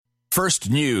First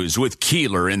News with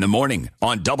Keeler in the morning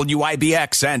on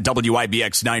WIBX and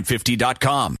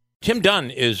WIBX950.com. Tim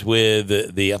Dunn is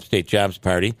with the Upstate Jobs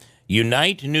Party,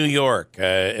 Unite New York,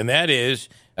 and that is,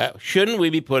 shouldn't we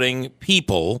be putting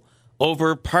people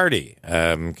over party?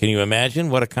 Can you imagine?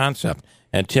 What a concept.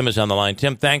 And Tim is on the line.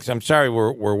 Tim, thanks. I'm sorry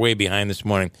we're way behind this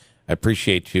morning. I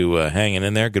appreciate you hanging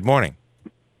in there. Good morning.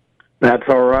 That's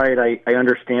all right. I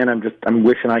understand. I'm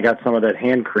wishing I got some of that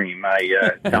hand cream.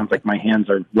 Sounds like my hands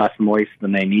are less moist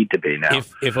than they need to be now.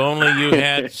 If only you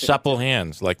had supple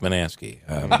hands like Manaski.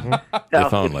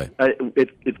 If only.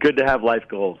 It's good to have life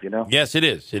goals, you know? Yes, it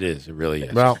is. It is. It really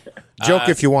is. Well, joke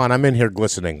if you want. I'm in here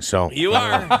glistening, so. You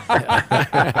are.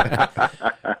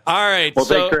 All right. Well,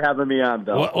 thanks for having me on,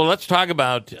 Bill. Well, let's talk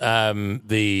about the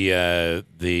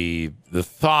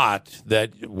thought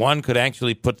that one could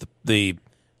actually put the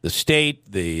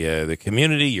state, the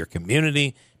community, your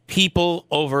community, people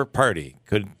over party.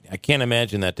 I can't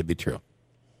imagine that to be true.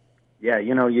 Yeah,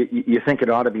 you think it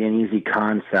ought to be an easy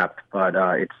concept, but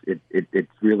it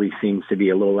really seems to be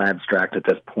a little abstract at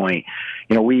this point.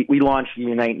 We launched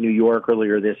Unite New York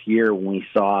earlier this year when we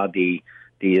saw the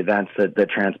events that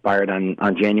transpired on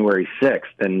January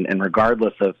 6th, and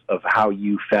regardless of how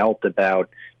you felt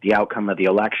about the outcome of the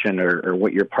election or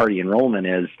what your party enrollment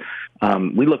is,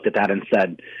 we looked at that and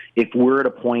said, if we're at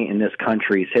a point in this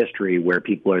country's history where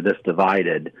people are this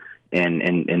divided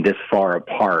and this far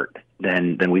apart,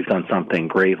 then we've done something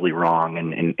gravely wrong,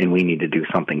 and we need to do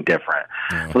something different.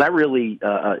 Yeah. So that really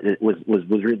was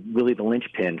really the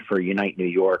linchpin for Unite New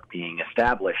York being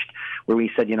established, where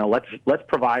we said, let's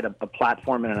provide a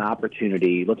platform and an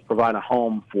opportunity. Let's provide a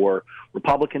home for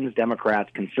Republicans, Democrats,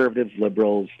 conservatives,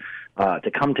 liberals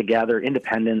to come together,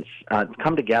 independents,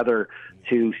 come together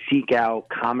to seek out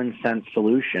common sense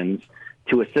solutions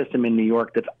to a system in New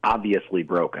York that's obviously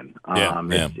broken.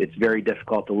 It's very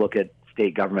difficult to look at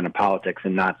state government and politics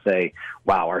and not say,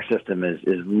 wow, our system is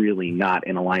really not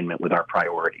in alignment with our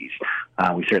priorities.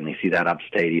 We certainly see that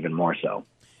upstate even more so.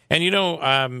 And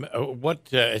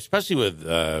especially with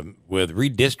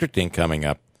redistricting coming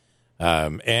up,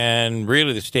 and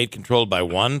really the state controlled by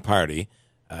one party,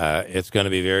 it's going to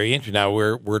be very interesting. Now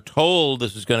we're told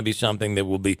this is going to be something that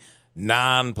will be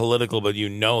non-political, but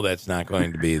that's not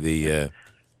going to be the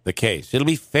case. It'll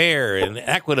be fair and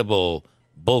equitable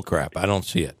bullcrap. I don't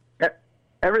see it.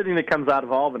 Everything that comes out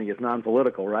of Albany is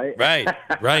non-political, right?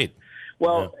 Right.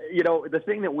 Well, the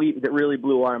thing that really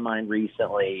blew our mind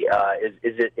recently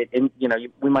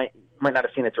we might not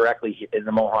have seen it directly in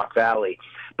the Mohawk Valley,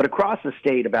 but across the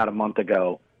state about a month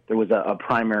ago, there was a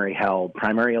primary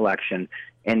election,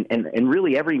 and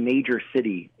really every major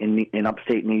city in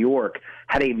upstate New York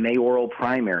had a mayoral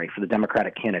primary for the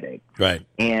Democratic candidate. Right.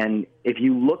 And if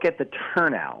you look at the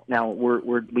turnout, now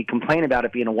we complain about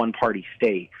it being a one-party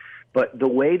state, but the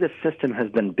way the system has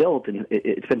been built, and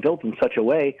it's been built in such a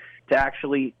way to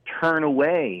actually turn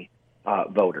away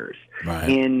voters. Right.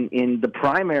 In the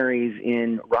primaries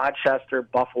in Rochester,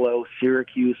 Buffalo,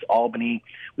 Syracuse, Albany,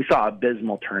 we saw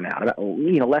abysmal turnout,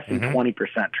 less than 20%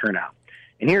 turnout.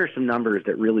 And here are some numbers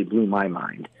that really blew my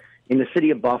mind. In the city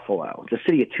of Buffalo, it's a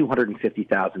city of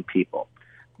 250,000 people.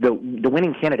 The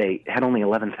winning candidate had only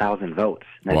 11,000 votes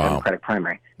in the Democratic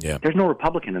primary. Yeah. There's no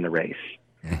Republican in the race.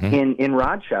 Mm-hmm. In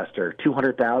Rochester,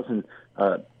 200,000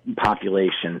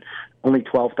 population, only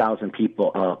 12,000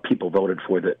 people voted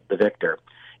for the victor.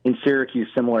 In Syracuse,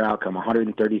 similar outcome,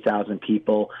 130,000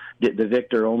 people. The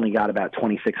victor only got about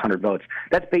 2,600 votes.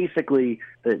 That's basically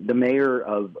the mayor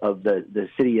of the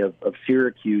city of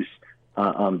Syracuse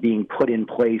being put in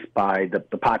place by the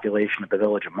population of the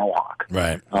village of Mohawk.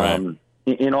 Right.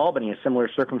 In Albany, a similar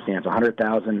circumstance,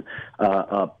 100,000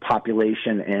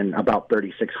 population and about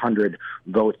 3,600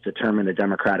 votes determine the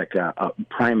Democratic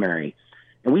primary.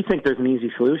 And we think there's an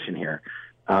easy solution here.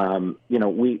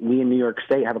 We in New York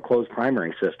State have a closed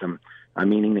primary system,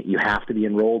 meaning that you have to be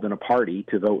enrolled in a party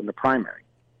to vote in the primary.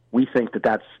 We think that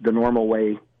that's the normal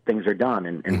way things are done,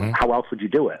 and how else would you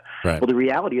do it? Right. Well, the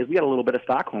reality is we got a little bit of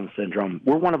Stockholm syndrome.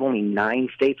 We're one of only 9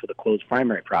 states with a closed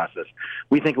primary process.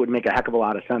 We think it would make a heck of a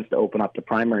lot of sense to open up the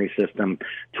primary system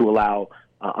to allow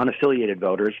unaffiliated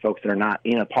voters, folks that are not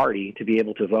in a party, to be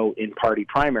able to vote in party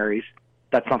primaries.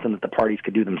 That's something that the parties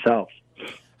could do themselves.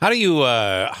 How do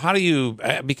you,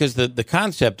 because the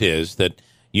concept is that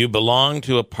you belong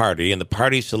to a party and the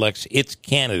party selects its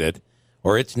candidate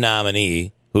or its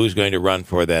nominee who's going to run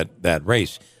for that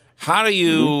race. How do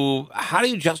you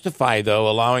justify, though,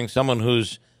 allowing someone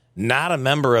who's not a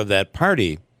member of that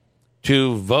party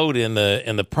to vote in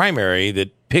the primary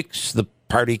that picks the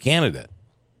party candidate?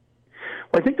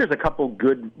 Well, I think there's a couple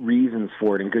good reasons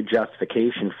for it and good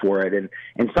justification for it,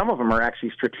 and some of them are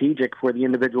actually strategic for the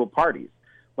individual parties.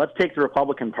 Let's take the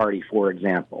Republican Party, for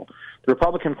example. The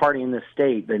Republican Party in this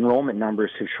state, the enrollment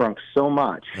numbers have shrunk so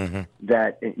much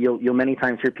that you'll many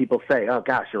times hear people say, oh,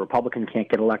 gosh, a Republican can't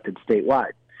get elected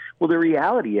statewide. Well, the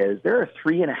reality is there are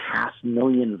 3.5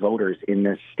 million voters in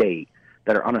this state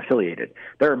that are unaffiliated.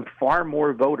 There are far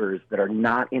more voters that are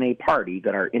not in a party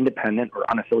that are independent or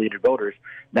unaffiliated voters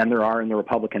than there are in the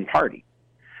Republican Party.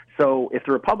 So if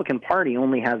the Republican Party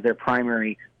only has their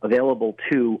primary available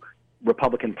to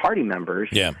Republican Party members,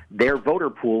 their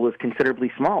voter pool is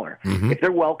considerably smaller. If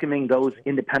they're welcoming those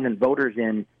independent voters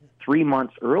in 3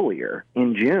 months earlier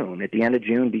in June, at the end of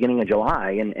June, beginning of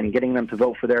July, and getting them to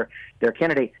vote for their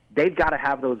candidate, they've got to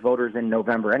have those voters in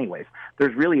November anyways.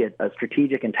 There's really a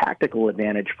strategic and tactical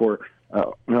advantage for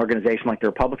an organization like the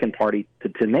Republican Party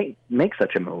to make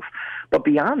such a move. But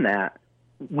beyond that,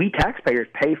 we taxpayers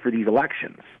pay for these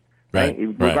elections. Right?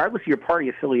 Regardless of your party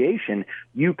affiliation,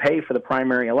 you pay for the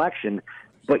primary election,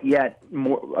 but yet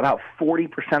about 40%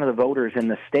 of the voters in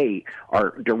the state are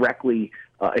directly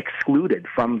excluded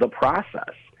from the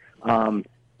process.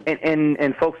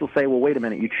 And folks will say, well, wait a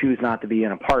minute, you choose not to be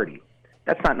in a party.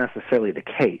 That's not necessarily the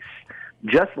case.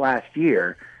 Just last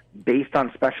year, based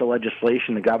on special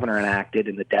legislation the governor enacted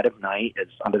in the dead of night as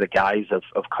under the guise of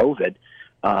COVID,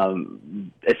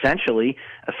 essentially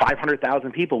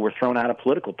 500,000 people were thrown out of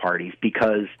political parties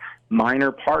because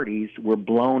minor parties were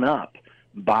blown up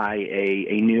by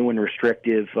a new and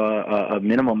restrictive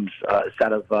minimum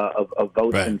set of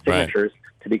votes and signatures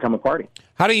to become a party.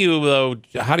 How do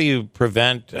you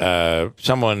prevent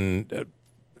someone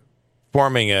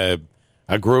forming a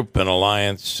group, an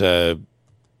alliance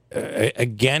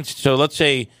against? So let's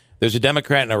say there's a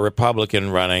Democrat and a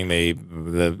Republican running.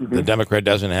 The Democrat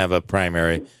doesn't have a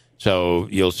primary, so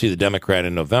you'll see the Democrat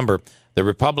in November. The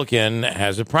Republican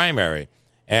has a primary,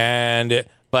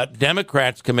 but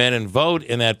Democrats come in and vote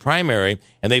in that primary,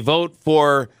 and they vote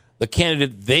for the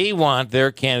candidate they want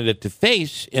their candidate to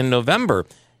face in November,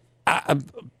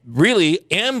 really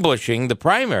ambushing the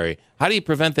primary. How do you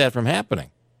prevent that from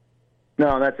happening?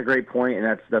 No, that's a great point,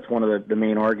 and that's one of the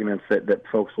main arguments that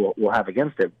folks will have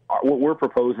against it. What we're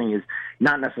proposing is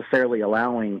not necessarily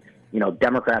allowing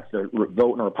Democrats to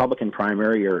vote in a Republican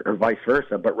primary or vice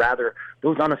versa, but rather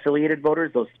those unaffiliated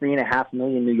voters, those 3.5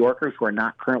 million New Yorkers who are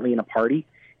not currently in a party,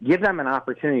 give them an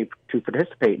opportunity to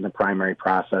participate in the primary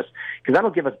process, because that'll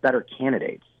give us better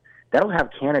candidates. That'll have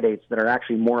candidates that are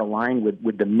actually more aligned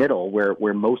with the middle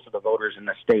where most of the voters in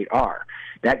the state are.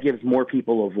 That gives more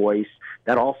people a voice.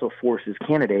 That also forces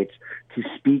candidates to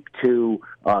speak to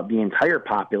the entire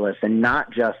populace and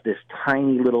not just this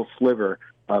tiny little sliver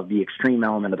of the extreme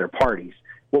element of their parties.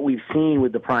 What we've seen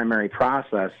with the primary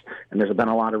process, and there's been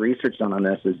a lot of research done on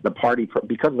this, is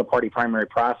because the party primary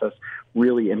process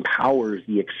really empowers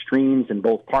the extremes in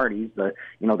both parties, the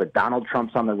Donald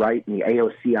Trumps on the right and the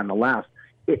AOC on the left.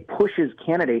 It pushes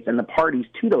candidates and the parties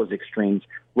to those extremes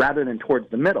rather than towards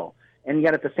the middle. And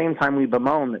yet at the same time, we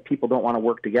bemoan that people don't want to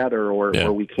work together or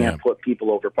we can't put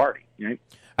people over party. Right?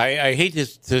 I hate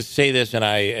to say this, and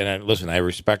I listen, I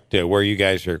respect where you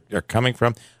guys are coming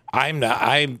from.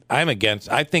 I'm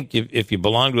against. I think if you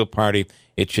belong to a party,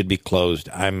 it should be closed.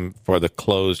 I'm for the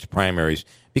closed primaries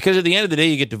because at the end of the day,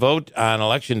 you get to vote on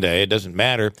election day. It doesn't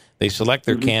matter. They select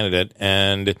their candidate,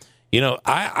 and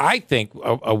I think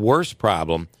a worse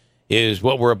problem is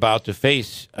what we're about to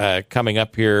face coming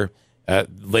up here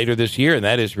later this year, and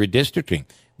that is redistricting.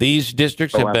 These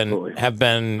districts have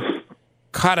been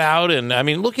cut out, and I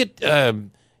mean, look at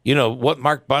what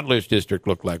Mark Butler's district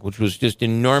looked like, which was just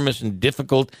enormous and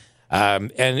difficult,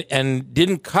 and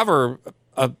didn't cover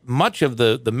much of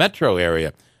the metro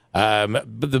area.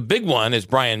 But the big one is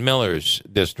Brian Miller's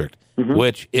district,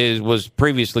 which was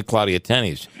previously Claudia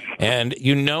Tenney's, and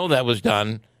that was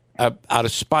done out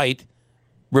of spite,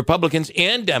 Republicans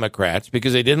and Democrats,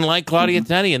 because they didn't like Claudia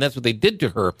Tenney, and that's what they did to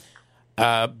her.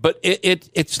 But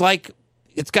it's like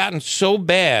it's gotten so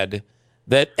bad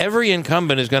that every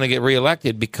incumbent is going to get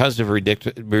reelected because of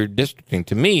redistricting.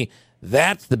 To me,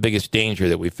 that's the biggest danger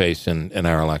that we face in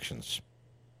our elections.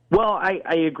 Well,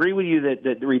 I agree with you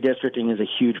that redistricting is a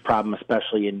huge problem,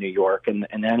 especially in New York, and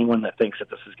anyone that thinks that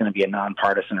this is going to be a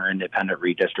nonpartisan or independent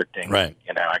redistricting, right?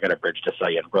 I got a bridge to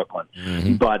sell you in Brooklyn,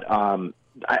 but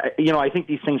I think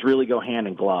these things really go hand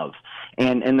in glove,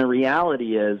 and the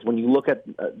reality is when you look at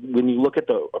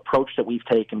the approach that we've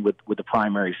taken with the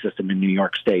primary system in New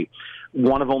York State,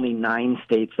 one of only 9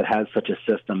 states that has such a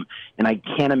system. And I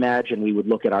can't imagine we would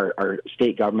look at our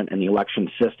state government and the election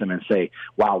system and say,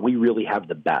 wow, we really have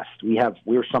the best. We have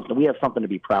something to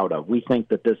be proud of. We think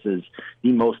that this is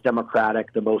the most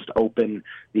democratic, the most open,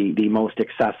 the most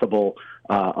accessible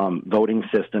voting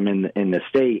system in the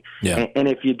state. Yeah. And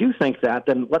if you do think that,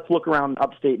 then let's look around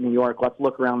upstate New York. Let's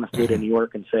look around the state of New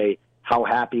York and say how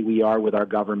happy we are with our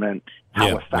government,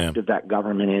 how effective that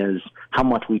government is, how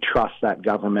much we trust that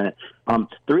government.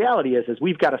 The reality is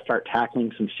we've got to start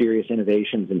tackling some serious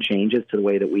innovations and changes to the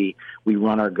way that we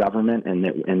run our government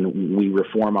and we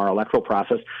reform our electoral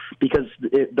process, because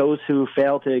those who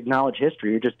fail to acknowledge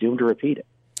history are just doomed to repeat it.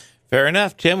 Fair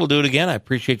enough. Tim, we'll do it again. I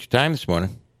appreciate your time this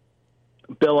morning.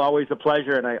 Bill, always a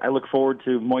pleasure, and I look forward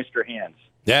to moister hands.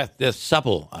 Yeah, the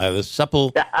supple,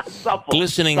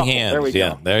 glistening hands. There we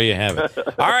go. There you have it.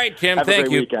 All right, Tim, Have thank a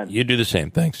great you. weekend. You do the same.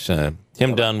 Thanks.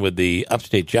 Tim Dunn with the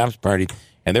Upstate Jobs Party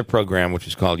and their program, which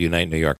is called Unite New York.